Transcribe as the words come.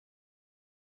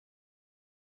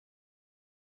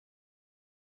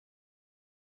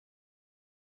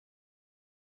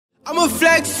I'ma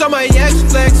flex on my ex,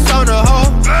 flex on a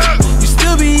hoe. You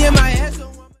still be in my head.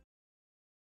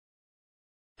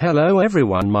 Hello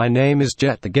everyone, my name is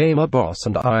Jet the Gamer Boss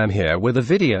and I am here with a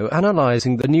video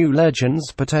analyzing the new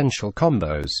Legends potential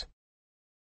combos.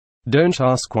 Don't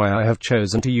ask why I have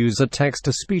chosen to use a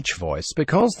text-to-speech voice,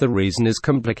 because the reason is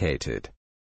complicated.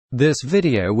 This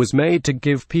video was made to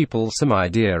give people some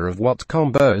idea of what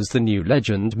combos the new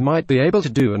Legend might be able to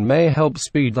do and may help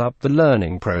speed up the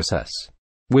learning process.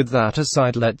 With that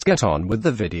aside, let's get on with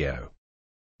the video.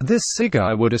 This SIG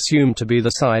I would assume to be the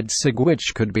side SIG,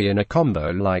 which could be in a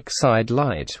combo like side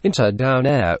light, into down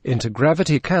air, into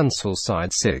gravity cancel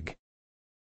side SIG.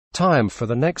 Time for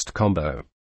the next combo.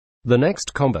 The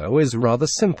next combo is rather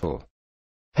simple.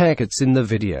 Heck, it's in the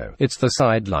video. It's the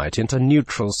side light into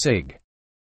neutral SIG.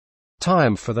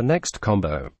 Time for the next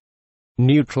combo.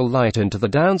 Neutral light into the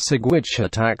down SIG, which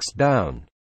attacks down.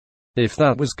 If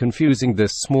that was confusing,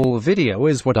 this small video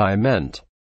is what I meant.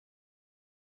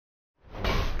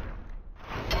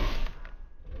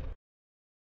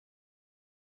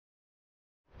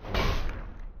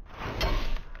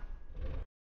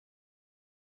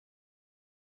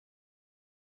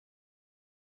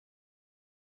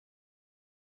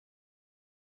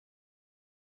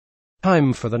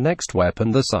 Time for the next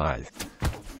weapon, the scythe.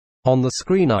 On the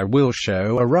screen I will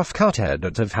show a rough cut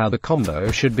edit of how the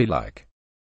combo should be like.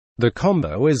 The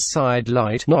combo is side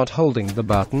light, not holding the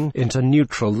button, into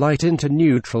neutral light into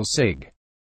neutral SIG.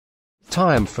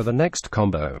 Time for the next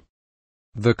combo.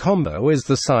 The combo is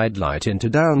the side light into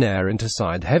down air into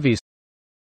side heavy.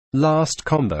 Last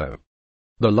combo.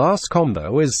 The last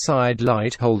combo is side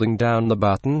light holding down the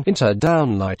button, into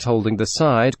down light holding the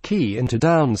side key into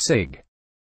down SIG.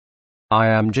 I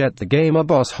am Jet the Gamer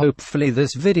Boss. Hopefully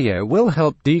this video will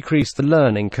help decrease the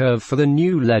learning curve for the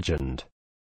new Legend.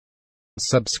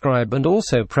 Subscribe and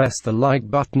also press the like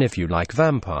button if you like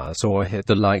vampires, or hit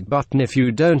the like button if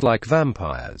you don't like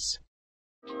vampires.